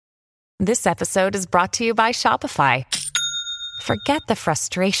This episode is brought to you by Shopify. Forget the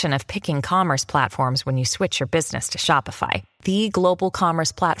frustration of picking commerce platforms when you switch your business to Shopify, the global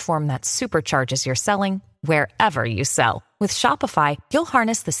commerce platform that supercharges your selling wherever you sell. With Shopify, you'll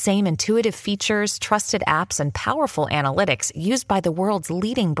harness the same intuitive features, trusted apps, and powerful analytics used by the world's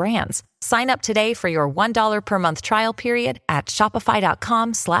leading brands. Sign up today for your $1 per month trial period at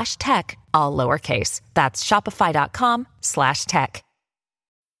shopify.com/tech, all lowercase. That's shopify.com/tech.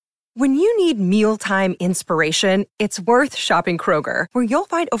 When you need mealtime inspiration, it's worth shopping Kroger, where you'll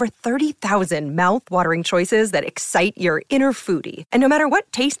find over 30,000 mouth-watering choices that excite your inner foodie. And no matter what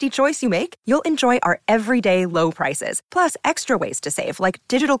tasty choice you make, you'll enjoy our everyday low prices, plus extra ways to save, like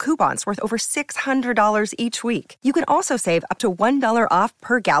digital coupons worth over $600 each week. You can also save up to $1 off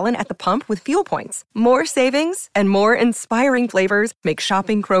per gallon at the pump with fuel points. More savings and more inspiring flavors make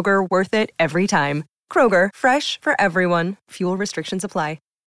shopping Kroger worth it every time. Kroger, fresh for everyone. Fuel restrictions apply.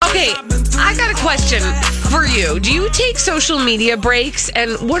 Okay, I got a question for you. Do you take social media breaks,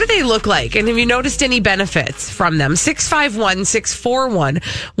 and what do they look like? And have you noticed any benefits from them?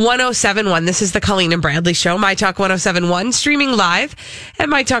 651-641-1071. This is the Colleen and Bradley Show, My Talk 1071, streaming live at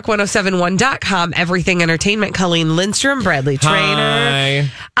MyTalk1071.com. Everything Entertainment. Colleen Lindstrom, Bradley Trainer.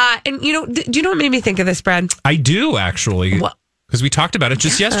 Hi. And do you know what made me think of this, Brad? I do, actually. Well, because we talked about it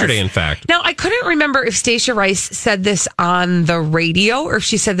just yesterday, in fact. Now, I couldn't remember if Stacia Rice said this on the radio or if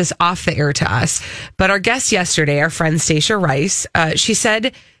she said this off the air to us. But our guest yesterday, our friend Stacia Rice, she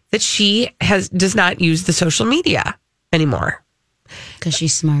said that she does not use the social media anymore. Because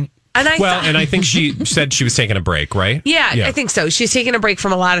she's smart. And I think she said she was taking a break, right? Yeah, I think so. She's taking a break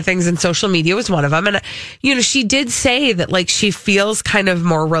from a lot of things, and social media was one of them. And, she did say that, like, she feels kind of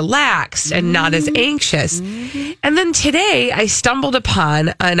more relaxed and not as anxious. Mm-hmm. And then today I stumbled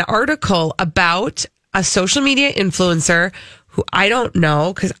upon an article about a social media influencer who I don't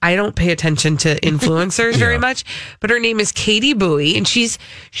know because I don't pay attention to influencers very much, but her name is Katie Bowie, and she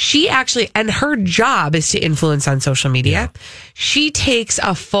actually, and her job is to influence on social media. Yeah. She takes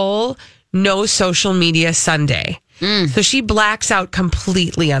a full no social media Sunday. So she blacks out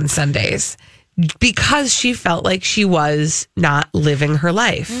completely on Sundays because she felt like she was not living her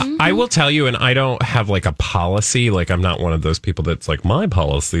life. Mm-hmm. I will tell you, and I don't have like a policy, like I'm not one of those people that's like, my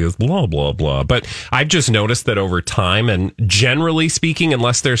policy is blah, blah, blah. But I've just noticed that over time, and generally speaking,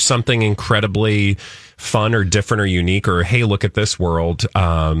 unless there's something incredibly fun or different or unique, or hey, look at this world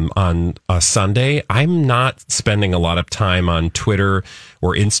on a Sunday, I'm not spending a lot of time on Twitter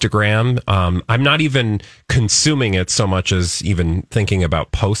or Instagram. I'm not even consuming it so much as even thinking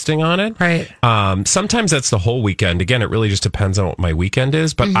about posting on it. Right. Sometimes that's the whole weekend. Again, it really just depends on what my weekend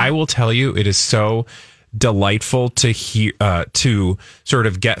is. But I will tell you, it is so delightful to hear, to sort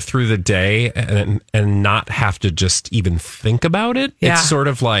of get through the day and not have to just even think about it. Yeah. It's sort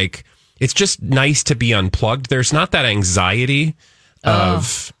of like, it's just nice to be unplugged. There's not that anxiety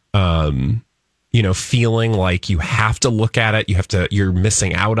of, feeling like you have to look at it. You're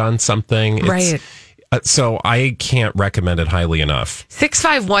missing out on something. Right. So I can't recommend it highly enough.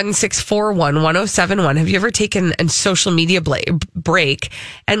 651-641-1071. Have you ever taken a social media break?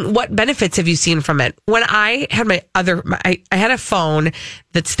 And what benefits have you seen from it? When I had I had a phone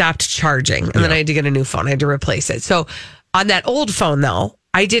that stopped charging, and then I had to get a new phone. I had to replace it. So on that old phone, though,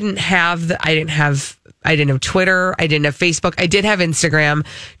 I didn't have Twitter. I didn't have Facebook. I did have Instagram,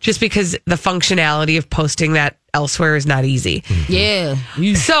 just because the functionality of posting that elsewhere is not easy. Yeah.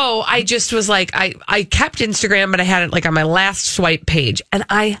 So I just was like, I kept Instagram, but I had it like on my last swipe page, and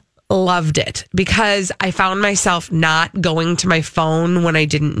I loved it because I found myself not going to my phone when I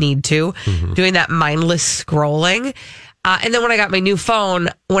didn't need to, doing that mindless scrolling. And then when I got my new phone,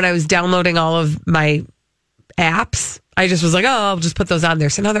 when I was downloading all of my apps, I just was like, oh, I'll just put those on there.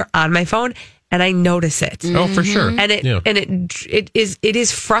 So now they're on my phone, and I notice it. Oh, for sure. And it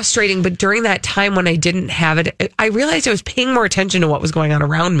is frustrating. But during that time when I didn't have it, I realized I was paying more attention to what was going on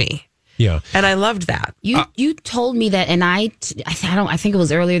around me. Yeah. And I loved that. You told me that, and I think it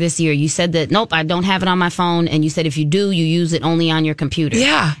was earlier this year. You said that, nope, I don't have it on my phone. And you said if you do, you use it only on your computer.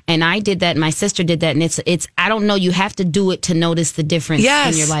 Yeah. And I did that. And my sister did that. And it's I don't know. You have to do it to notice the difference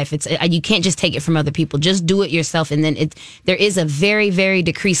in your life. You can't just take it from other people. Just do it yourself. And then there is a very, very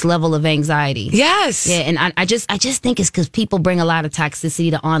decreased level of anxiety. Yes. Yeah. And I just think it's because people bring a lot of toxicity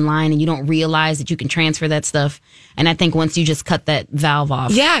to online, and you don't realize that you can transfer that stuff. And I think once you just cut that valve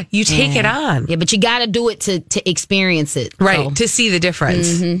off. Yeah. You take it on. Yeah, but you got to do it to experience it. Right, to see the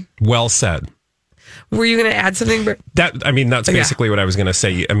difference. Mm-hmm. Well said. Were you going to add something? That's basically what I was going to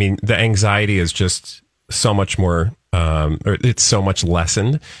say. I mean, the anxiety is just so much more, it's so much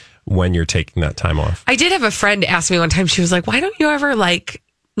lessened when you're taking that time off. I did have a friend ask me one time, she was like, why don't you ever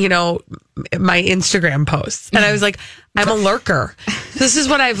my Instagram posts. And I was like, I'm a lurker. This is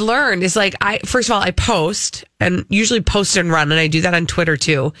what I've learned is like, first of all, I post and usually post and run. And I do that on Twitter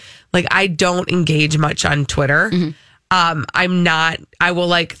too. Like I don't engage much on Twitter. I will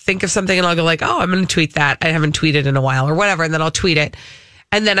like think of something and I'll go like, oh, I'm going to tweet that. I haven't tweeted in a while or whatever. And then I'll tweet it.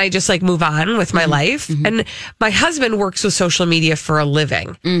 And then I just like move on with my life. And my husband works with social media for a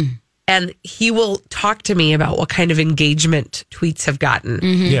living. And he will talk to me about what kind of engagement tweets have gotten.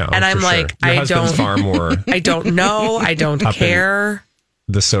 Yeah, and I'm like, sure. I don't. Far more. I don't know. I don't care.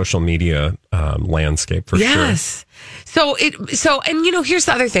 The social media landscape for sure. Yes. So here's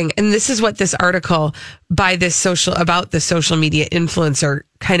the other thing, and this is what this article about the social media influencer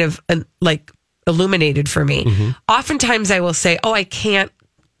kind of like illuminated for me. Oftentimes I will say, oh, I can't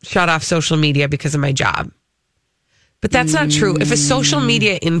shut off social media because of my job. But that's not true. If a social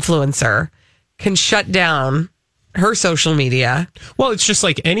media influencer can shut down her social media. Well, it's just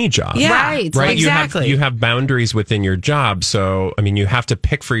like any job. Yeah, right? Exactly. You have boundaries within your job. So, I mean, you have to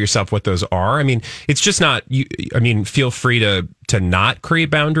pick for yourself what those are. I mean, it's just not, feel free to not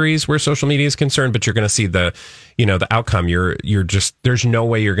create boundaries where social media is concerned, but you're going to see the outcome. You're just, there's no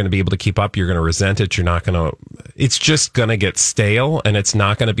way you're going to be able to keep up. You're going to resent it. It's just going to get stale, and it's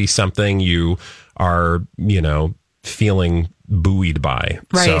not going to be something you are, feeling buoyed by.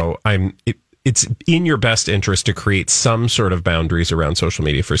 Right. So it's in your best interest to create some sort of boundaries around social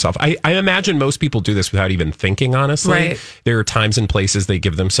media for yourself. I imagine most people do this without even thinking, honestly. Right. There are times and places they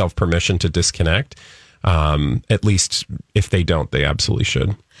give themselves permission to disconnect. At least if they don't, they absolutely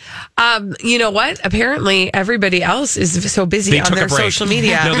should. You know what? Apparently everybody else is so busy on their social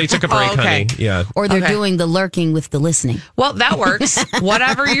media. No, they took a break, honey. Yeah. Or they're doing the lurking with the listening. Well, that works.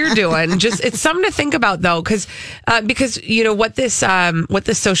 Whatever you're doing, it's something to think about though, because what this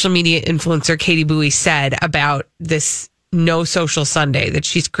social media influencer Katie Bowie said about this No Social Sunday that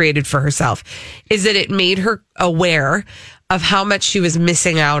she's created for herself is that it made her aware of how much she was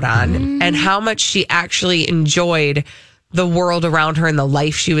missing out on and how much she actually enjoyed the world around her and the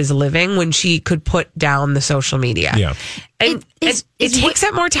life she was living when she could put down the social media. Yeah. And it takes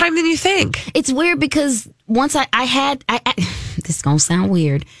up more time than you think. It's weird because once I this is going to sound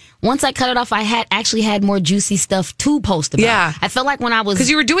weird. Once I cut it off, I actually had more juicy stuff to post about. Yeah. I felt like when I was... Because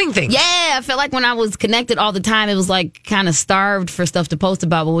you were doing things. Yeah, I felt like when I was connected all the time, it was like kind of starved for stuff to post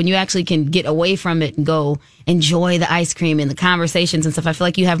about. But when you actually can get away from it and go enjoy the ice cream and the conversations and stuff, I feel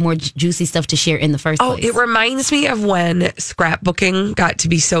like you have more juicy stuff to share in the first place. Oh, it reminds me of when scrapbooking got to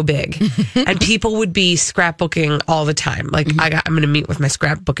be so big. And people would be scrapbooking all the time. Like, I'm going to meet with my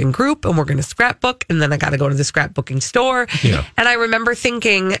scrapbooking group and we're going to scrapbook. And then I got to go to the scrapbooking store. Yeah. And I remember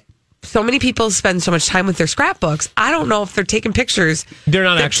thinking... So many people spend so much time with their scrapbooks. I don't know if they're taking pictures. They're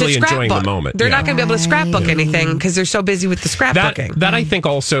not actually enjoying the moment. They're not going to be able to scrapbook anything because they're so busy with the scrapbooking. That I think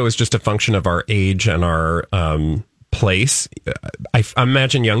also is just a function of our age and our place. I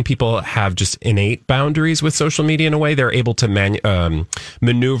imagine young people have just innate boundaries with social media in a way. They're able to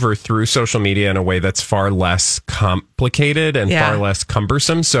maneuver through social media in a way that's far less complicated and far less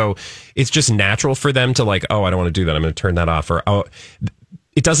cumbersome. So it's just natural for them to like, oh, I don't want to do that. I'm going to turn that off. Or, oh,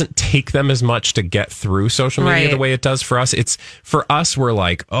 it doesn't take them as much to get through social media the way it does for us. It's for us, we're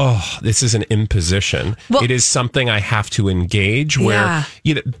like, oh, this is an imposition. Well, it is something I have to engage where,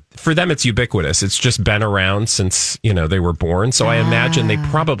 for them, it's ubiquitous. It's just been around since, they were born. So I imagine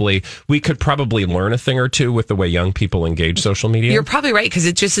we could probably learn a thing or two with the way young people engage social media. You're probably right, because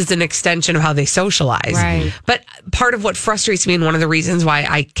it just is an extension of how they socialize. Right. But part of what frustrates me, and one of the reasons why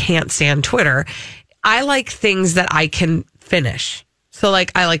I can't stand Twitter, I like things that I can finish. So,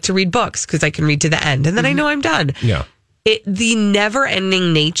 like, I like to read books because I can read to the end, and then I know I'm done. Yeah. The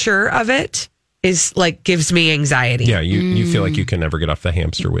never-ending nature of it is, like, gives me anxiety. Yeah, you feel like you can never get off the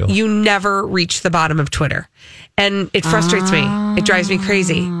hamster wheel. You never reach the bottom of Twitter. And it frustrates me. It drives me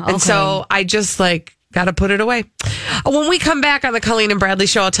crazy. And so I just, like, got to put it away. When we come back on the Colleen and Bradley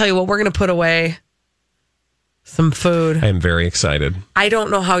Show, I'll tell you what we're going to put away. Some food. I am very excited. I don't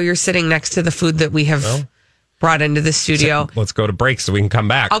know how you're sitting next to the food that we have... brought into the studio. So let's go to break so we can come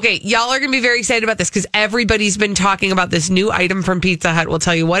back. Okay, y'all are going to be very excited about this because everybody's been talking about this new item from Pizza Hut. We'll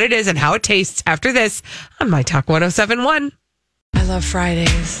tell you what it is and how it tastes after this on My Talk 107.1. I love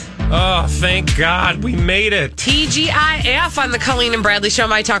Fridays. Oh, thank God. We made it. TGIF on the Colleen and Bradley Show,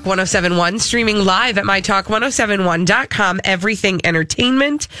 My Talk 107.1, streaming live at MyTalk1071.com. Everything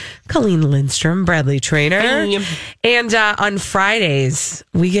Entertainment. Colleen Lindstrom, Bradley Trainer. Hey. And on Fridays,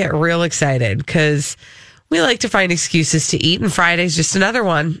 we get real excited because... we like to find excuses to eat, and Friday's just another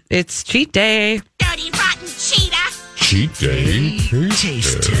one. It's cheat day. Dirty, rotten cheetah. Cheat day.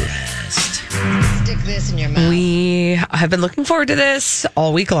 Taste test. Stick this in your mouth. We have been looking forward to this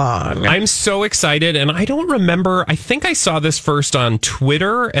all week long. I'm so excited, and I don't remember. I think I saw this first on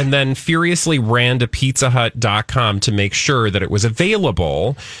Twitter and then furiously ran to pizzahut.com to make sure that it was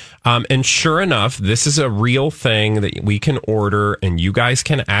available. And sure enough, this is a real thing that we can order, and you guys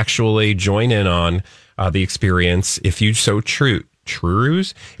can actually join in on the experience if you so choose.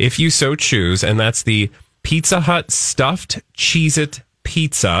 If you so choose, and that's the Pizza Hut stuffed Cheez-It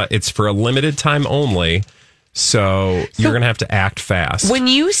pizza. It's for a limited time only, so you're going to have to act fast. When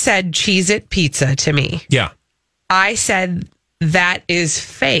you said Cheez-It pizza to me, yeah, I said that is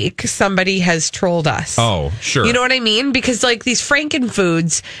fake. Somebody has trolled us. Oh, sure. You know what I mean? Because like these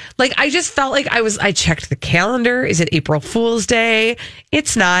Frankenfoods, like I just felt like I checked the calendar. Is it April Fool's Day?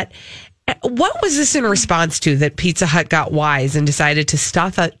 It's not. What was this in response to that Pizza Hut got wise and decided to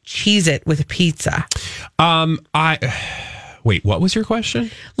stuff a Cheez-It with pizza? Wait, what was your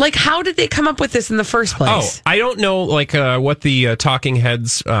question? Like, how did they come up with this in the first place? Oh, I don't know, like, what the talking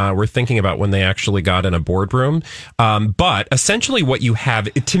heads were thinking about when they actually got in a boardroom. But essentially what you have,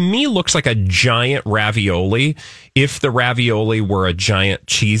 it to me looks like a giant ravioli if the ravioli were a giant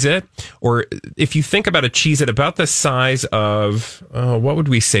Cheez-It. Or if you think about a Cheez-It about the size of, what would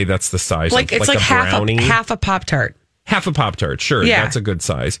we say that's the size like, of? It's like half a Pop-Tart. Half a Pop-Tart, sure. Yeah. That's a good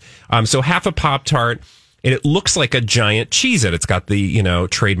size. So half a Pop-Tart. And it looks like a giant Cheez-It. It's got the,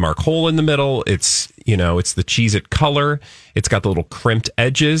 trademark hole in the middle. It's the Cheez-It color. It's got the little crimped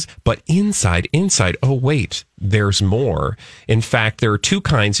edges. But inside, oh, wait, there's more. In fact, there are two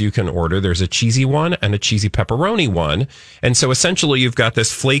kinds you can order. There's a cheesy one and a cheesy pepperoni one. And so essentially, you've got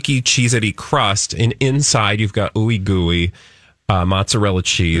this flaky Cheez-It-y crust. And inside, you've got ooey gooey mozzarella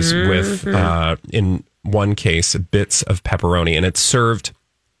cheese with, in one case, bits of pepperoni. And it's served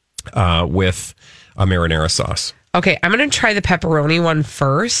with a marinara sauce. Okay, I'm going to try the pepperoni one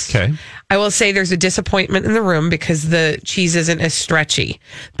first. Okay. I will say there's a disappointment in the room because the cheese isn't as stretchy.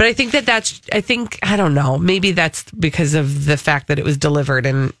 But I think I don't know, maybe that's because of the fact that it was delivered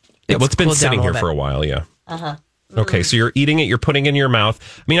and it's been sitting here for a while, yeah. Uh-huh. Okay, so you're eating it, you're putting it in your mouth.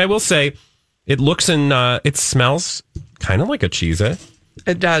 I mean, I will say, it looks and it smells kind of like a Cheez-It.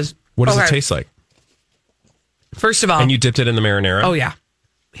 It does. What does it taste like? First of all... And you dipped it in the marinara? Oh, yeah.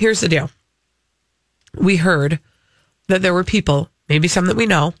 Here's the deal. We heard that there were people, maybe some that we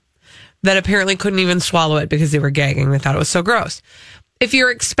know, that apparently couldn't even swallow it because they were gagging. They thought it was so gross. If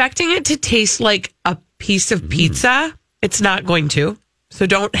you're expecting it to taste like a piece of pizza, it's not going to. So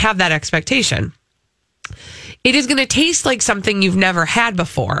don't have that expectation. It is going to taste like something you've never had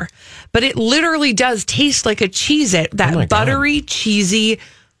before, but it literally does taste like a Cheez-It, that buttery, cheesy,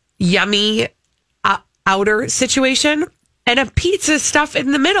 yummy outer situation, and a pizza stuff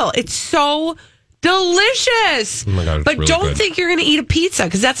in the middle. It's so delicious. Oh my God, but really don't good. think you're going to eat a pizza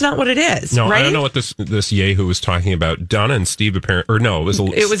because that's not what it is. No, right? I don't know what this yahoo was talking about. Donna and Steve apparently, or no, it was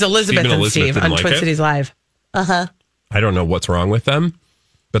Elizabeth and Steve on Twin Cities Live. I don't know what's wrong with them,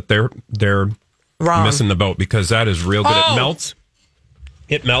 but they're wrong. Missing the boat because that is real good. Oh.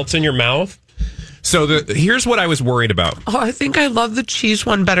 It melts in your mouth. So here's what I was worried about. Oh, I think I love the cheese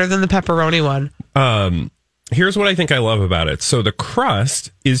one better than the pepperoni one. Here's what I think I love about it. So the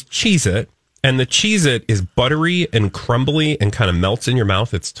crust is Cheez-It. And the Cheez-It is buttery and crumbly and kind of melts in your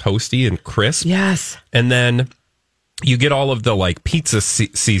mouth. It's toasty and crisp. Yes. And then you get all of the like pizza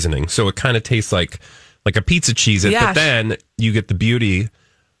seasoning. So it kind of tastes like a pizza Cheez-It. Yes. But then you get the beauty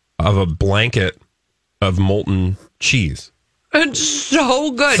of a blanket of molten cheese. It's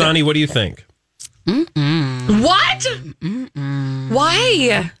so good. Sonny, what do you think? What?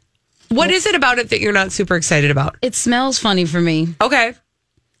 Why? What is it about it that you're not super excited about? It smells funny for me. Okay.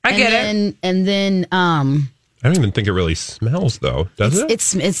 I get it. And then I don't even think it really smells though, does it? It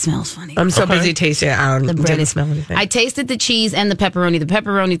smells funny. I'm so busy tasting it. I didn't smell anything. I tasted the cheese and the pepperoni. The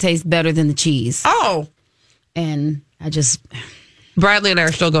pepperoni tastes better than the cheese. Oh. And Bradley and I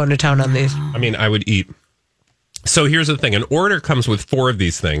are still going to town on these. I mean, I would eat. So here's the thing. An order comes with 4 of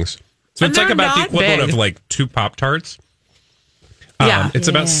these things. So And it's like they're about the not equivalent big. of like 2 Pop-Tarts. It's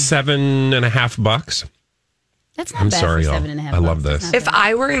about $7.50. That's not I'm bad sorry, for y'all. $7.50. I love this. If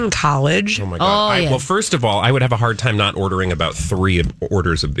I were in college, Oh my God. yeah. Well, first of all, I would have a hard time not ordering about 3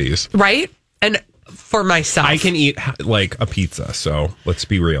 orders of these. right? And for myself. I can eat like a pizza, so let's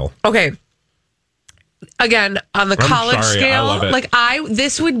be real. Okay. Again, on the college sorry, scale, I love it.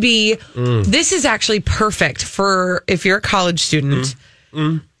 this would be, this is actually perfect for if you're a college student.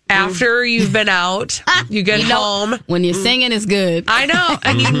 After you've been out, you get home. When you're singing, it's good. I know.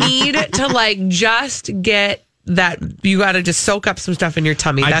 And you need to like just get that you got to just soak up some stuff in your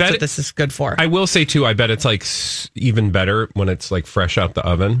tummy. That's what this is good for. I will say too, I bet it's like even better when it's like fresh out the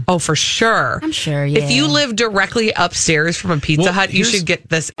oven. Oh, for sure. I'm sure, yeah. If you live directly upstairs from a Pizza Hut, you should get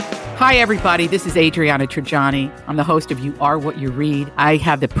this. Hi, everybody. This is Adriana Trajani. I'm the host of You Are What You Read. I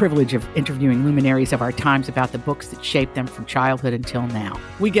have the privilege of interviewing luminaries of our times about the books that shaped them from childhood until now.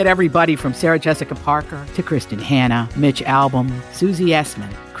 We get everybody from Sarah Jessica Parker to Kristen Hanna, Mitch Albom, Susie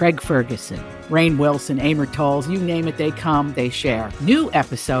Essman, Craig Ferguson, Rainn Wilson, Amor Tolls, you name it, they come, they share. New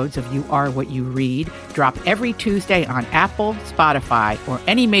episodes of You Are What You Read drop every Tuesday on Apple, Spotify, or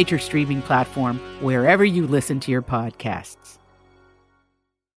any major streaming platform wherever you listen to your podcasts.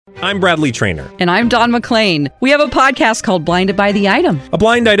 I'm Bradley Trainer. And I'm Don McClain. We have a podcast called Blinded by the Item. A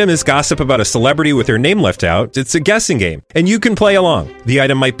blind item is gossip about a celebrity with their name left out. It's a guessing game, and you can play along. The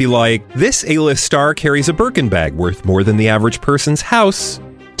item might be like, this A-list star carries a Birkin bag worth more than the average person's house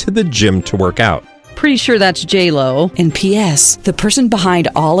to the gym to work out. Pretty sure that's J-Lo. And P.S. the person behind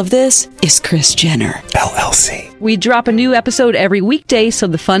all of this is Kris Jenner, LLC. We drop a new episode every weekday so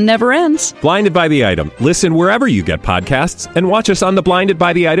the fun never ends. Blinded by the Item. Listen wherever you get podcasts and watch us on the Blinded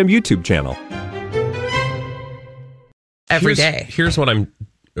by the Item YouTube channel. Every day. Here's what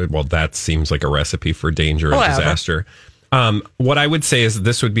that seems like a recipe for danger and disaster. What I would say is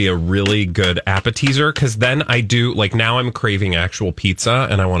this would be a really good appetizer, because then now I'm craving actual pizza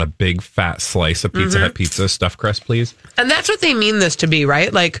and I want a big fat slice of Pizza Hut pizza, stuffed crust, please. And that's what they mean this to be,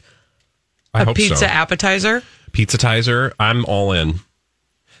 right? Like a pizza appetizer? Pizza-tizer. I'm all in.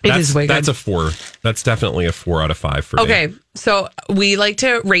 That's a 4. That's definitely a 4 out of 5 for me. Okay, so we like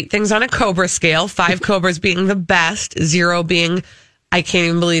to rate things on a Cobra scale, 5 Cobras being the best, 0 being, I can't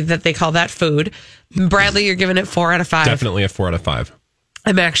even believe that they call that food. Bradley, you're giving it 4 out of 5. Definitely a 4 out of 5.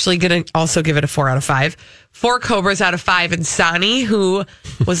 I'm actually going to also give it a 4 out of 5. 4 Cobras out of 5. And Sani, who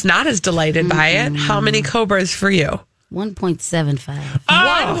was not as delighted by it, how many Cobras for you? 1.75.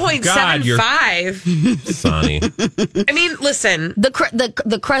 Oh, 1.75. Sani. I mean, listen. The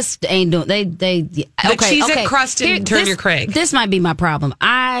crust ain't doing. The Cheez-It crust didn't turn your crank. This might be my problem.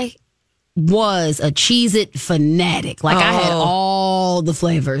 I was a Cheez-It fanatic. Like I had all the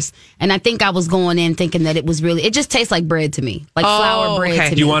flavors, and I think I was going in thinking that it just tastes like bread to me, like flour bread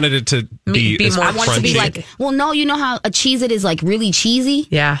to me. You wanted it to be more I wanted it to be like, well, no, you know how a Cheez-It is like really cheesy?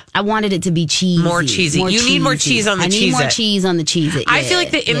 Yeah. I wanted it to be cheesy. More cheesy. You need more cheese on the Cheez-It. I need more cheese on the Cheez-It. I feel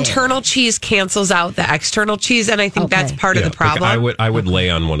like the internal cheese cancels out the external cheese, and I think that's part of the problem. I would lay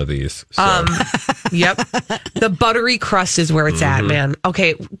on one of these. So. Yep. The buttery crust is where it's at, man.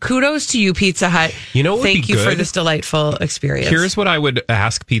 Okay, kudos to you, Pizza Hut. You know what would Thank be you good? for this delightful experience. Here's what I would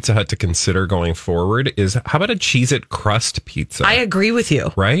ask Pizza Hut to consider going forward is, how about a Cheez-It crust pizza? I agree with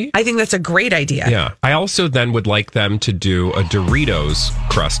you. Right? I think that's a great idea. Yeah. I also then would like them to do a Doritos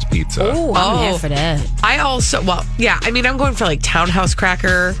crust pizza. Oh, I'm here for that. I also, I'm going for like Townhouse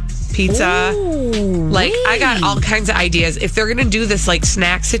Cracker pizza. Ooh, like, I got all kinds of ideas. If they're going to do this like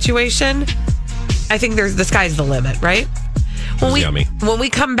snack situation, I think the sky's the limit, right? Yummy. When we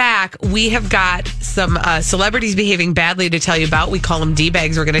come back, we have got some celebrities behaving badly to tell you about. We call them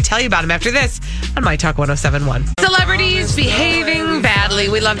D-bags. We're going to tell you about them after this on My Talk 107.1. Celebrities behaving badly.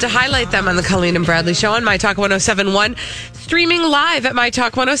 We love to highlight them on the Colleen and Bradley Show on My Talk 107.1. Streaming live at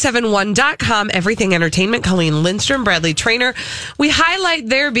MyTalk1071.com. Everything Entertainment. Colleen Lindstrom, Bradley Trainer. We highlight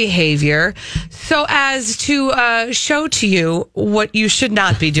their behavior so as to show to you what you should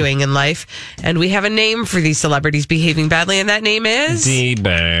not be doing in life. And we have a name for these celebrities behaving badly, and that name is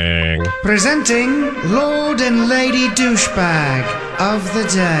D-bag. Presenting Lord and Lady Douchebag of the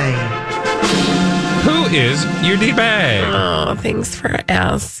Day. Who is your D-bag? Oh, thanks for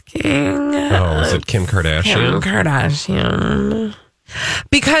asking. Oh, is it Kim Kardashian? Kim Kardashian.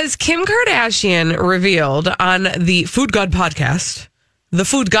 Because Kim Kardashian revealed on the Food God podcast, the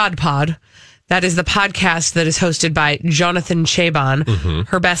Food God Pod, that is the podcast that is hosted by Jonathan Cheban,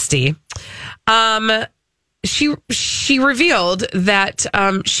 her bestie. She revealed that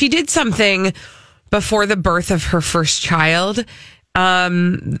she did something before the birth of her first child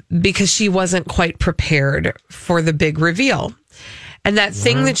because she wasn't quite prepared for the big reveal. And that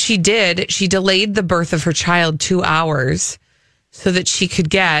thing that she did, she delayed the birth of her child 2 hours so that she could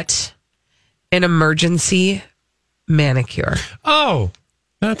get an emergency manicure. Oh,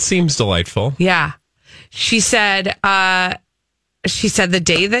 that seems delightful. Yeah. She said the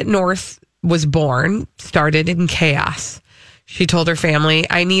day that North was born started in chaos. She told her family,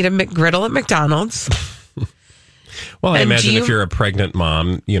 I need a McGriddle at McDonald's. Well, I imagine if you're a pregnant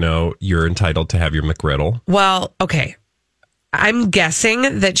mom, you're entitled to have your McGriddle. Well, okay. I'm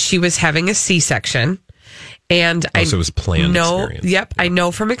guessing that she was having a C-section And so it was planned experience. Yep, I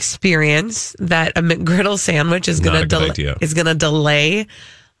know from experience that a McGriddle sandwich is going to delay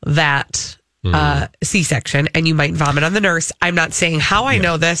that C-section, and you might vomit on the nurse. I'm not saying how I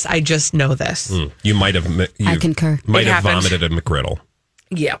know this. I just know this. You might have. I concur. Might have vomited a McGriddle.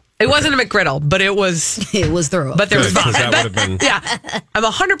 Yeah, it wasn't a McGriddle, but it was. It was thorough. But there was vomit. That would have been. Yeah, I'm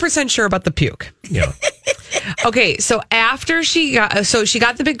 100% sure about the puke. Yeah. Okay, so after she got the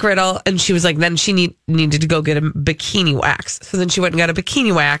McGriddle, and she was like, then she needed to go get a bikini wax. So then she went and got a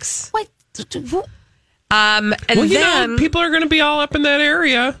bikini wax. What? And then people are going to be all up in that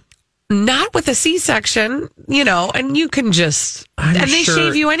area. Not with a C-section, and you can just, and they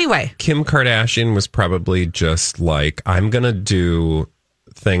shave you anyway. Kim Kardashian was probably just like, I'm going to do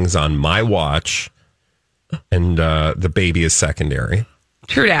things on my watch, and the baby is secondary.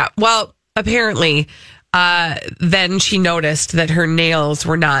 True that. Well, apparently, then she noticed that her nails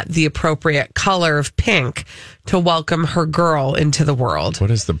were not the appropriate color of pink to welcome her girl into the world. What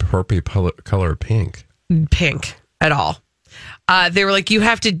is the appropriate color of pink? Pink at all. They were like, you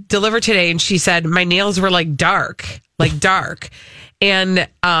have to deliver today. And she said, my nails were dark. And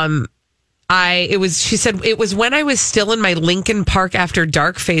she said, it was when I was still in my Lincoln Park After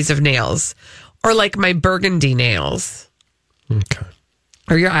Dark phase of nails, or my burgundy nails. Okay.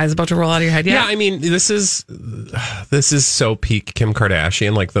 Are your eyes about to roll out of your head yet? Yeah, I mean, this is so peak Kim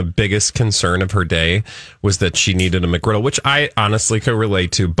Kardashian. The biggest concern of her day was that she needed a McGriddle, which I honestly could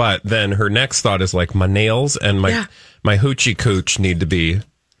relate to. But then her next thought is my nails and my hoochie cooch need to be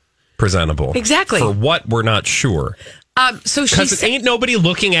presentable. Exactly. For what, we're not sure. So because ain't nobody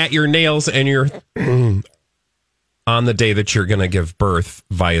looking at your nails and your on the day that you're going to give birth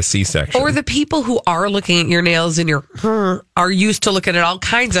via C-section. Or the people who are looking at your nails and your are used to looking at all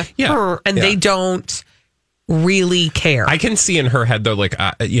kinds of they don't really care. I can see in her head, though,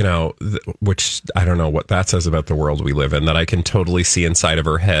 which I don't know what that says about the world we live in, that I can totally see inside of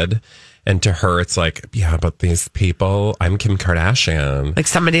her head. And to her, it's but these people, I'm Kim Kardashian.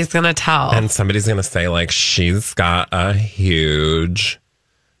 Somebody's going to tell. And somebody's going to say, she's got a huge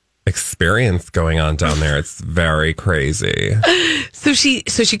experience going on down there. It's very crazy. So she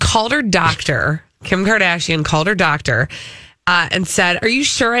called her doctor. Kim Kardashian called her doctor and said, are you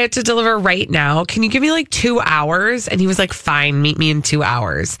sure I have to deliver right now? Can you give me 2 hours? And he was like, fine, meet me in 2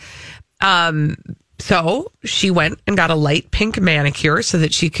 hours. So she went and got a light pink manicure so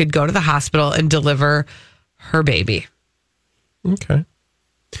that she could go to the hospital and deliver her baby. Okay.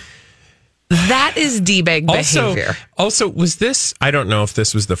 That is D-bag behavior. Also, was this, I don't know if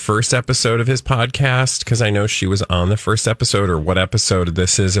this was the first episode of his podcast, because I know she was on the first episode, or what episode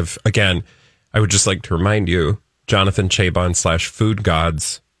this is of, again, I would just like to remind you, Jonathan Chabon / Food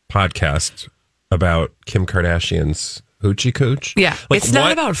Gods podcast about Kim Kardashian's hoochie cooch. Yeah, it's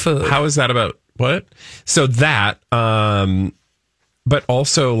not about food. How is that about what? So that, but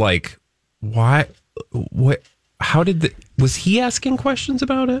also why, what, how did was he asking questions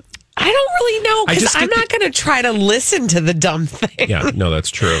about it? I don't really know, because I'm not going to try to listen to the dumb thing. Yeah, no, that's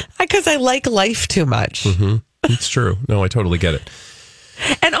true. Because I like life too much. Mm-hmm. It's true. No, I totally get it.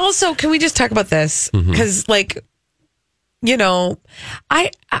 And also, can we just talk about this? Because,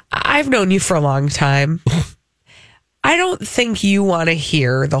 I've known you for a long time. I don't think you want to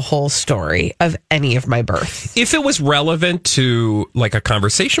hear the whole story of any of my births. If it was relevant to a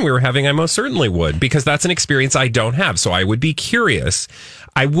conversation we were having, I most certainly would, because that's an experience I don't have. So I would be curious.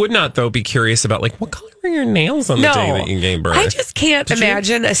 I would not, though, be curious about what color are your nails on the day that you gave birth? I just can't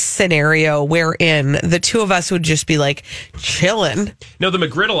imagine a scenario wherein the two of us would just be chilling. No, the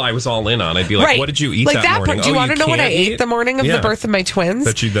McGriddle I was all in on. I'd be like, what did you eat that morning? Do you want to know what I ate the morning of the birth of my twins?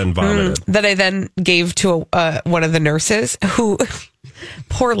 That you then vomited. That I then gave to one of the nurses who,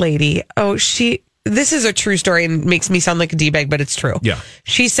 poor lady. Oh, this is a true story and makes me sound like a D-bag, but it's true. Yeah.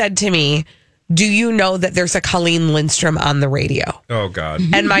 She said to me, do you know that there's a Colleen Lindstrom on the radio? Oh, God.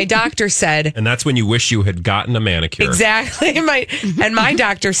 And my doctor said... And that's when you wish you had gotten a manicure. Exactly. My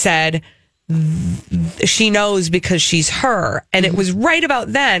doctor said, she knows because she's her. And it was right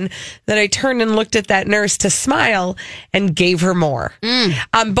about then that I turned and looked at that nurse to smile and gave her more.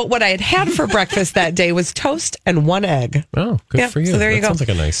 But what I had for breakfast that day was toast and 1 egg. Oh, good for you. So there you go. Sounds like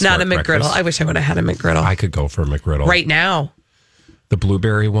a nice Not a McGriddle. breakfast. I wish I would have had a McGriddle. I could go for a McGriddle. Right now. The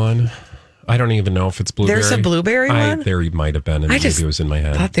blueberry one. I don't even know if it's blueberry. There's a blueberry one? There might have been, and maybe it was in my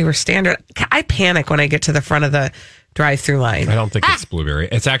head. I thought they were standard. I panic when I get to the front of the drive-through line. I don't think it's blueberry.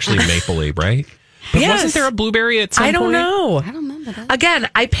 It's actually maple-y, right? But wasn't there a blueberry at some point? I don't know. I don't remember that. Again,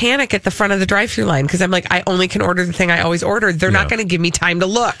 I panic at the front of the drive-through line because I'm like, I only can order the thing I always ordered. They're not going to give me time to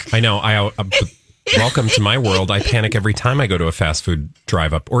look. I know. welcome to my world. I panic every time I go to a fast food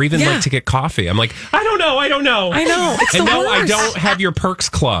drive up or even like to get coffee. I'm like, I don't know. I know. It's and the no, worst. I don't have your Perks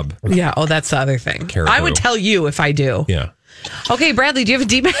Club. Yeah. Oh, that's the other thing. Caribou. I would tell you if I do. Yeah. Okay, Bradley, do you have a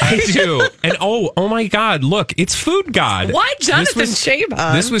D-bag? I do. And oh my God, look, it's Food God. Why Jonathan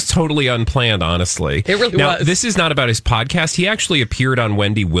Cheban? This was totally unplanned, honestly. It really now, was. This is not about his podcast. He actually appeared on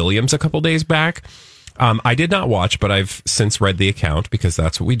Wendy Williams a couple days back. I did not watch, but I've since read the account because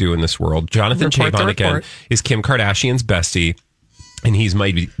that's what we do in this world. Jonathan Cheban, again, is Kim Kardashian's bestie. And he's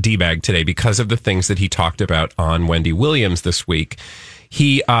my D-bag today because of the things that he talked about on Wendy Williams this week.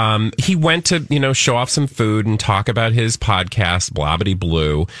 He went to, show off some food and talk about his podcast, Blobbity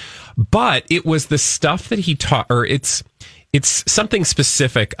Blue. But it was the stuff that he taught, or it's something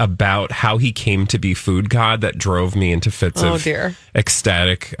specific about how he came to be Food God that drove me into fits of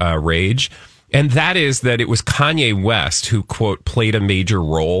ecstatic rage. And that is that it was Kanye West who, quote, played a major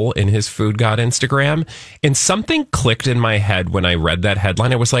role in his Food God Instagram. And something clicked in my head when I read that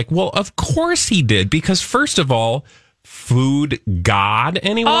headline. I was like, well, of course he did. Because first of all, Food God,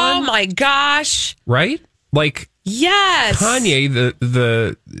 anyone? Oh my gosh. Right? Like, yes. Kanye,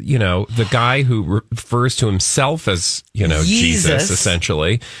 the guy who refers to himself as, Jesus,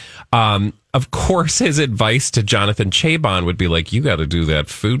 essentially. Of course, his advice to Jonathan Cheban would be like, you got to do that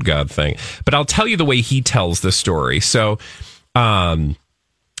Food God thing. But I'll tell you the way he tells the story. So,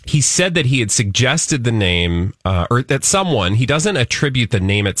 he said that he had suggested the name, or that someone, he doesn't attribute the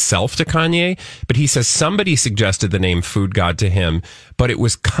name itself to Kanye, but he says somebody suggested the name Food God to him, but it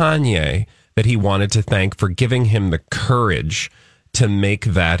was Kanye that he wanted to thank for giving him the courage to make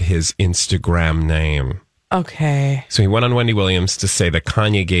that his Instagram name. Okay. So he went on Wendy Williams to say that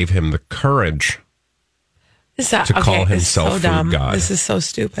Kanye gave him the courage to call himself Food God. This is so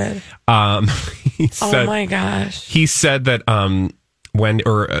stupid. He said, oh my gosh. He said that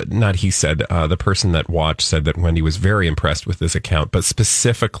the person that watched said that Wendy was very impressed with this account, but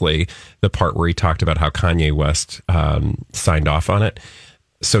specifically the part where he talked about how Kanye West signed off on it.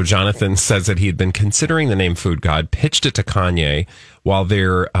 So Jonathan says that he had been considering the name Food God, pitched it to Kanye while they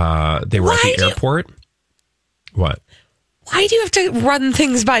were at the airport. What? Why do you have to run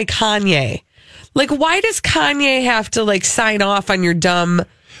things by Kanye? Like, why does Kanye have to sign off on your dumb?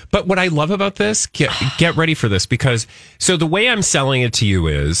 But what I love about this, get ready for this, because so the way I'm selling it to you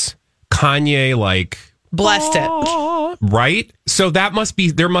is Kanye blessed it, right? So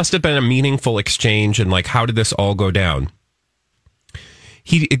there must have been a meaningful exchange, and how did this all go down?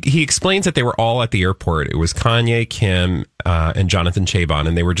 He explains that they were all at the airport. It was Kanye, Kim, and Jonathan Cheban,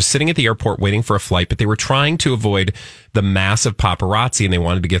 and they were just sitting at the airport waiting for a flight, but they were trying to avoid the massive paparazzi, and they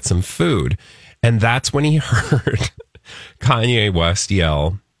wanted to get some food. And that's when he heard Kanye West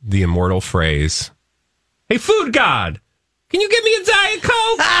yell the immortal phrase, "Hey, Food God, can you get me a Diet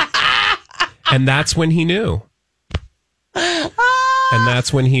Coke?" And that's when he knew. And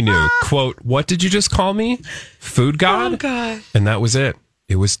that's when he knew. Quote, "What did you just call me? Food God?" Oh, God. And that was it.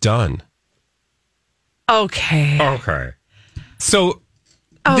 It was done. Okay. So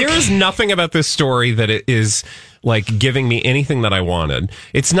there is nothing about this story that it is giving me anything that I wanted.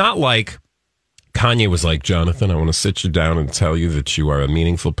 It's not like Kanye was like, "Jonathan, I want to sit you down and tell you that you are a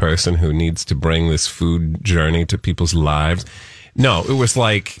meaningful person who needs to bring this food journey to people's lives." No, it was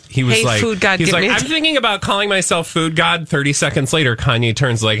he was hey, Food God, he's I'm thinking about calling myself Food God. 30 seconds later, Kanye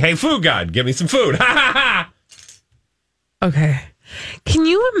turns "Hey, Food God, give me some food." Ha ha ha. Okay. Can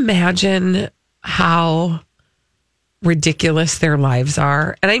you imagine how ridiculous their lives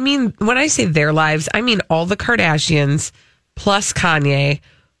are? And I mean, when I say their lives, I mean all the Kardashians plus Kanye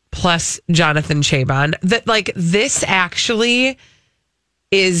plus Jonathan Cheban. That this actually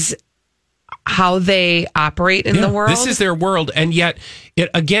is how they operate in the world. This is their world, and yet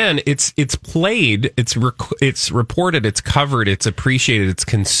it's played, it's reported, it's covered, it's appreciated, it's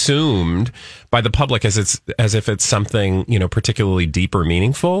consumed by the public as if it's something particularly deep or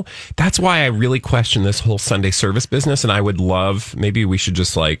meaningful. That's why I really question this whole Sunday service business, and I would love, maybe we should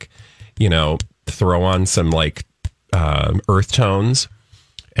just throw on some earth tones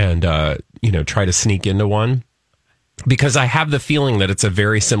and try to sneak into one. Because I have the feeling that it's a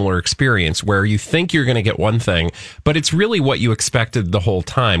very similar experience where you think you're going to get one thing, but it's really what you expected the whole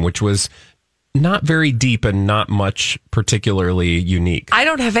time, which was not very deep and not much particularly unique. I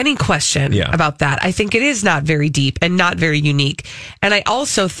don't have any question about that. I think it is not very deep and not very unique. And I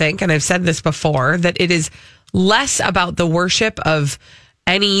also think, and I've said this before, that it is less about the worship of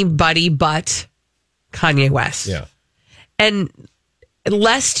anybody but Kanye West. Yeah. And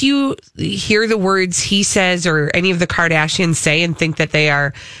lest you hear the words he says or any of the Kardashians say and think that they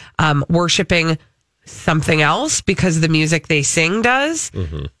are worshiping something else because the music they sing does.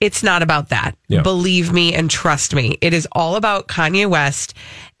 It's not about that. Yeah. Believe me and trust me. It is all about Kanye West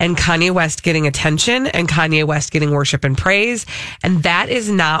and Kanye West getting attention and Kanye West getting worship and praise. And that is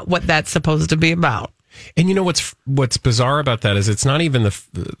not what that's supposed to be about. And you know what's bizarre about that is it's not even the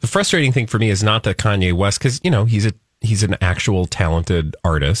frustrating thing for me is not that Kanye West, because you know he's an actual talented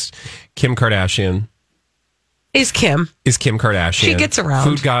artist. Kim Kardashian is Kim Kardashian. She gets around.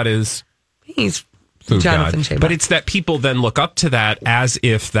 Food God is he's Food Jonathan God. Sheba. But it's that people then look up to that as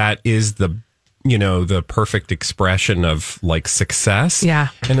if that is the perfect expression of like success. Yeah.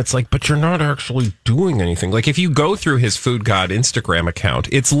 And it's like, but you're not actually doing anything. Like if you go through his Food God Instagram account,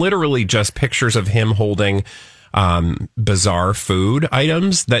 it's literally just pictures of him holding bizarre food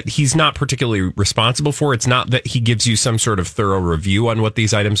items that he's not particularly responsible for. It's not that he gives you some sort of thorough review on what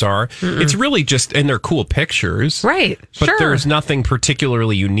these items are. It's really just, and they're cool pictures. Right. But sure. there's nothing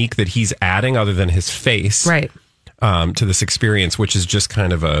particularly unique that he's adding other than his face. Right. To this experience, which is just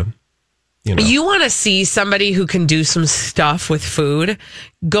kind of a, You want to see somebody who can do some stuff with food?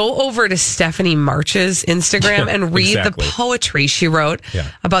 Go over to Stephanie March's Instagram and read exactly. the poetry she wrote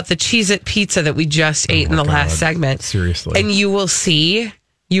about the Cheez-It pizza that we just ate in the last segment. Seriously. And you will see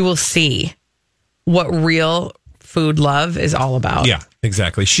what real food love is all about. Yeah,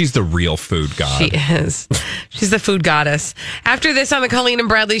 exactly. She's the real food god. She is. She's the food goddess. After this on the Colleen and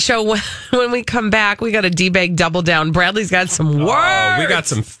Bradley show, when we come back, we got a D-bag double down. Bradley's got some words. Oh, we got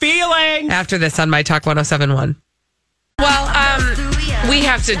some feelings. After this on My Talk 107.1. Well,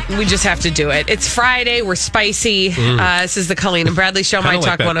 we just have to do it. It's Friday. We're spicy. This is the Colleen and Bradley show, My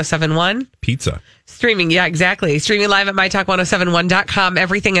Talk 107.1. Pizza. Streaming, yeah, exactly. Streaming live at MyTalk1071.com.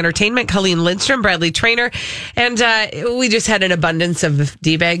 Everything Entertainment. Colleen Lindstrom, Bradley Trainer. And we just had an abundance of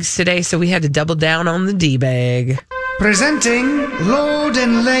D-bags today, so we had to double down on the D-bag. Presenting Lord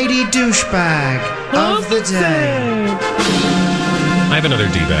and Lady Douchebag of the Day. I have another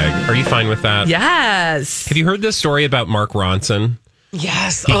D-bag. Are you fine with that? Yes. Have you heard this story about Mark Ronson?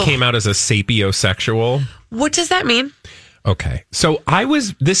 Yes. He came out as a sapiosexual. What does that mean? Okay. So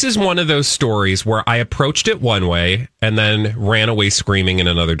this is one of those stories where I approached it one way and then ran away screaming in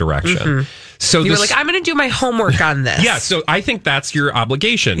another direction. So you were like, I'm going to do my homework on this. Yeah. So I think that's your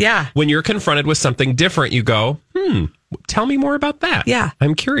obligation. Yeah. When you're confronted with something different, you go, tell me more about that. Yeah.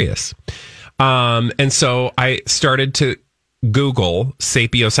 I'm curious. And so I started to Google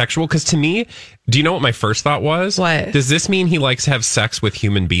sapiosexual, because to me, do you know what my first thought was? What? Does this mean he likes to have sex with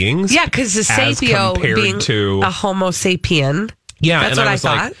human beings? Yeah, because the sapio being a homo sapien. Yeah, that's what I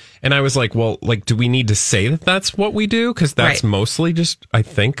thought. And I was like, well, like, do we need to say that that's what we do? Because that's mostly just, I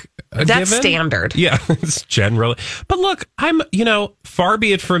think, that's given. standard. Yeah, it's generally. But look, I'm, far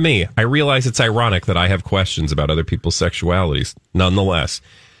be it from me. I realize it's ironic that I have questions about other people's sexualities, nonetheless.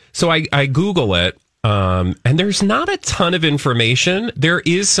 So I Google it. And there's not a ton of information. There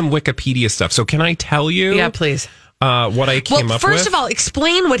is some Wikipedia stuff. So can I tell you? Yeah, please. What I came up with? First of all,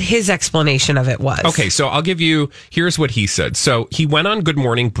 explain what his explanation of it was. Okay, so I'll give you, here's what he said. So he went on Good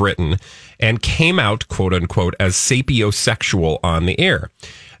Morning Britain and came out, quote unquote, as sapiosexual on the air.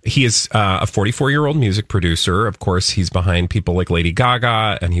 He is a 44-year-old music producer. Of course, he's behind people like Lady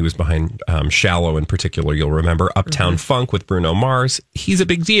Gaga, and he was behind Shallow in particular. You'll remember Uptown Funk with Bruno Mars. He's a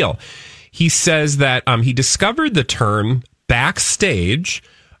big deal. He says that he discovered the term backstage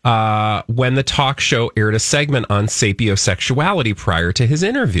when the talk show aired a segment on sapiosexuality prior to his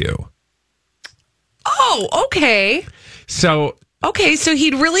interview. Oh, okay. So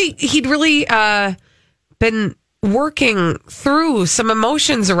he'd really been working through some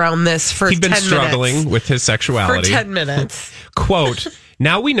emotions around this for 10 minutes. He'd been struggling with his sexuality. For 10 minutes. Quote,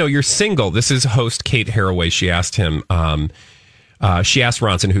 now we know you're single. This is host Kate Haraway. She asked him... she asked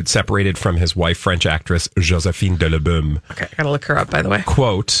Ronson, who'd separated from his wife, French actress Joséphine Delebaume. Okay, I gotta look her up, by the way.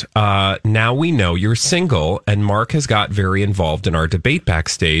 Quote, now we know you're single, and Mark has got very involved in our debate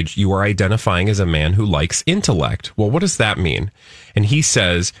backstage. You are identifying as a man who likes intellect. Well, what does that mean? And he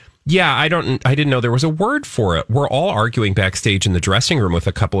says, yeah, I didn't know there was a word for it. We're all arguing backstage in the dressing room with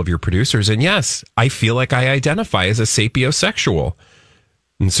a couple of your producers, and yes, I feel like I identify as a sapiosexual.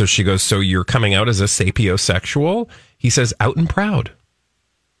 And so she goes, so you're coming out as a sapiosexual? He says, out and proud.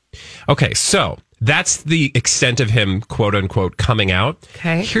 Okay, so that's the extent of him, quote unquote, coming out.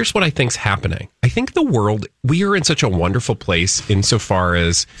 Okay. Here's what I think's happening. I think we are in such a wonderful place insofar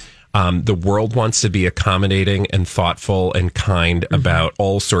as the world wants to be accommodating and thoughtful and kind about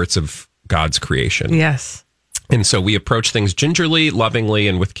all sorts of God's creation. Yes. And so we approach things gingerly, lovingly,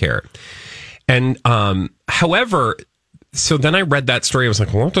 and with care. And however... So then I read that story. I was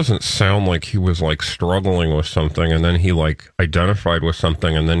like, well, it doesn't sound like he was like struggling with something. And then he like identified with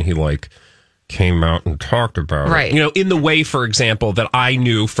something. And then he like came out and talked about right. it. You know, in the way, for example, that I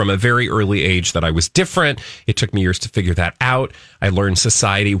knew from a very early age that I was different. It took me years to figure that out. I learned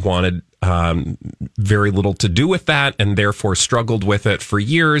society wanted very little to do with that and therefore struggled with it for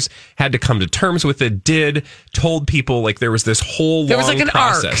years, had to come to terms with it, told people like there was this whole there long was like an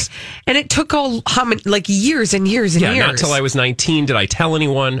process. arc. And it took how many, like years and years and years. Not till I was 19 did I tell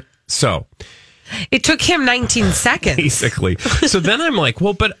anyone. So it took him 19 seconds. Basically. So then I'm like,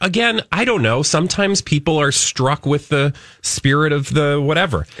 well, but again, I don't know. Sometimes people are struck with the spirit of the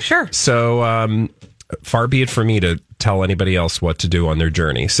whatever. Sure. So far be it for me to tell anybody else what to do on their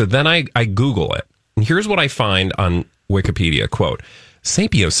journey. So then I Google it. And here's what I find on Wikipedia. Quote,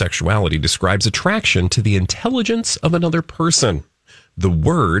 sapiosexuality describes attraction to the intelligence of another person. The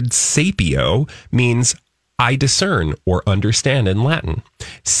word sapio means I discern or understand in Latin.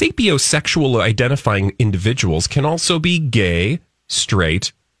 Sapiosexual identifying individuals can also be gay,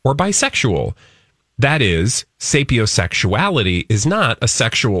 straight, or bisexual. That is, sapiosexuality is not a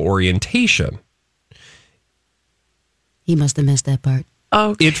sexual orientation. He must have missed that part.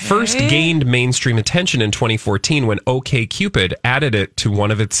 Okay. It first gained mainstream attention in 2014 when OkCupid added it to one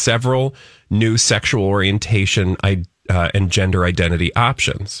of its several new sexual orientation and gender identity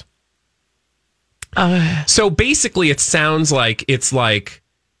options. So basically, it sounds like it's like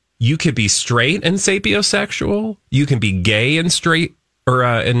you could be straight and sapiosexual. You can be gay and straight or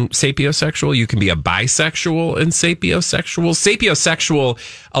and sapiosexual. You can be a bisexual and sapiosexual. Sapiosexual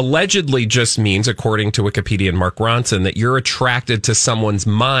allegedly just means, according to Wikipedia and Mark Ronson, that you're attracted to someone's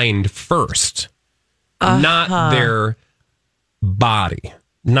mind first, not their body.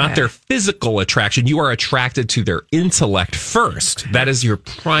 Not their physical attraction. You are attracted to their intellect first. That is your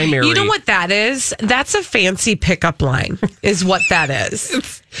primary. You know what that is? That's a fancy pickup line, is what that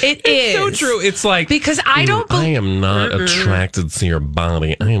is. It's so true. It's like, because I don't I am not attracted to your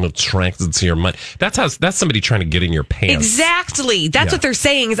body. I am attracted to your mind. That's somebody trying to get in your pants. Exactly. That's what they're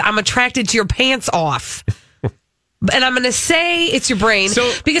saying is I'm attracted to your pants off. And I'm going to say it's your brain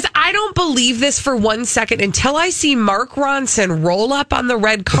because I don't believe this for 1 second until I see Mark Ronson roll up on the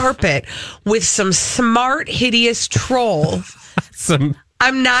red carpet with some smart, hideous troll.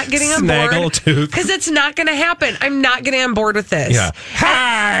 I'm not getting on board because it's not going to happen. I'm not getting on board with this. Yeah.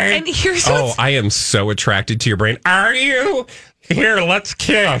 Hi. And here's I am so attracted to your brain. Are you? Here, let's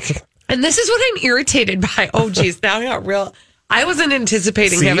kiss. And this is what I'm irritated by. Oh, geez. Now I got real. I wasn't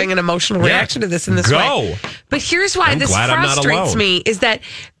anticipating having an emotional reaction to this in this way. But here's why this frustrates me is that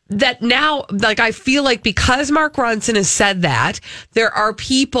now, like, I feel like because Mark Ronson has said that, there are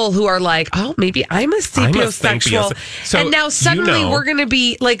people who are like, oh, maybe I'm a sapiosexual. So, and now suddenly we're going to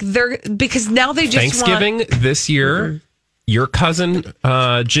be like, because now they just Thanksgiving this year, your cousin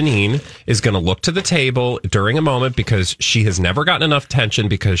Janine is going to look to the table during a moment because she has never gotten enough attention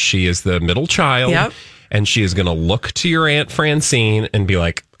because she is the middle child. Yep. And she is going to look to your Aunt Francine and be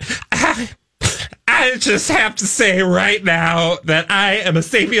like, I just have to say right now that I am a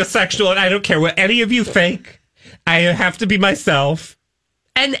sapiosexual and I don't care what any of you think. I have to be myself.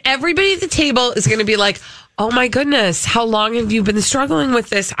 And everybody at the table is going to be like, oh my goodness, how long have you been struggling with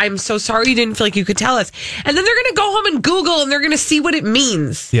this? I'm so sorry you didn't feel like you could tell us. And then they're going to go home and Google and they're going to see what it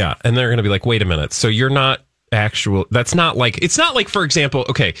means. Yeah. And they're going to be like, wait a minute. So you're not it's not like, for example,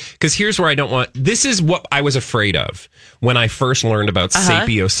 okay, because here's where I don't want, this is what I was afraid of when I first learned about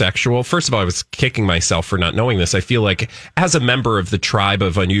sapiosexual. First of all, I was kicking myself for not knowing this. I feel like as a member of the tribe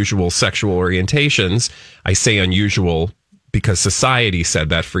of unusual sexual orientations, I say unusual because society said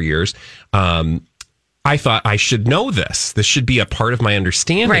that for years. I thought I should know this. This should be a part of my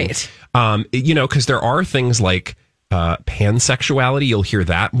understanding. Right. Because there are things like, pansexuality, you'll hear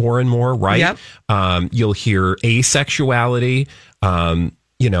that more and more, right? Yep. You'll hear asexuality.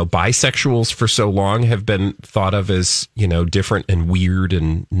 Bisexuals for so long have been thought of as, different and weird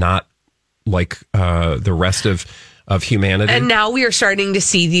and not like the rest of humanity. And now we are starting to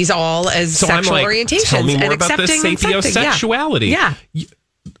see these all as sexual orientations. Tell me more and about this accepting sapiosexuality.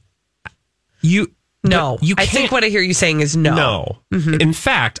 Yeah. No, you I think what I hear you saying is no. No. Mm-hmm. In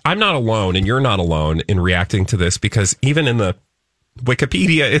fact, I'm not alone, and you're not alone in reacting to this, because even in the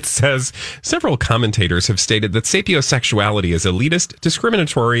Wikipedia, it says several commentators have stated that sapiosexuality is elitist,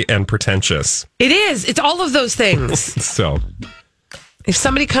 discriminatory, and pretentious. It is. It's all of those things. So, if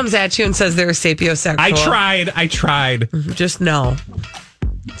somebody comes at you and says they're a sapiosexual, I tried. Just no.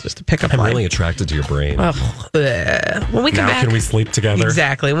 It's just a pickup line. I'm really attracted to your brain. When we come back, can we sleep together?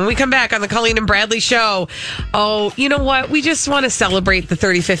 Exactly. When we come back on the Colleen and Bradley show, you know what? We just want to celebrate the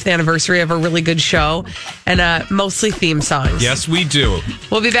 35th anniversary of a really good show and mostly theme songs. Yes, we do.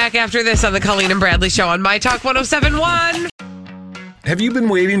 We'll be back after this on the Colleen and Bradley show on My Talk 107.1. Have you been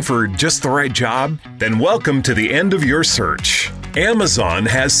waiting for just the right job? Then welcome to the end of your search. Amazon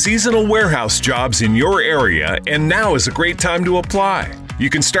has seasonal warehouse jobs in your area, and now is a great time to apply. You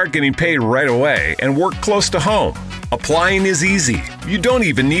can start getting paid right away and work close to home. Applying is easy. You don't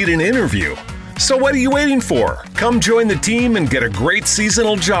even need an interview. So what are you waiting for? Come join the team and get a great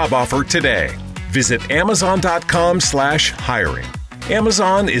seasonal job offer today. Visit Amazon.com/hiring.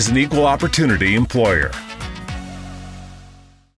 Amazon is an equal opportunity employer.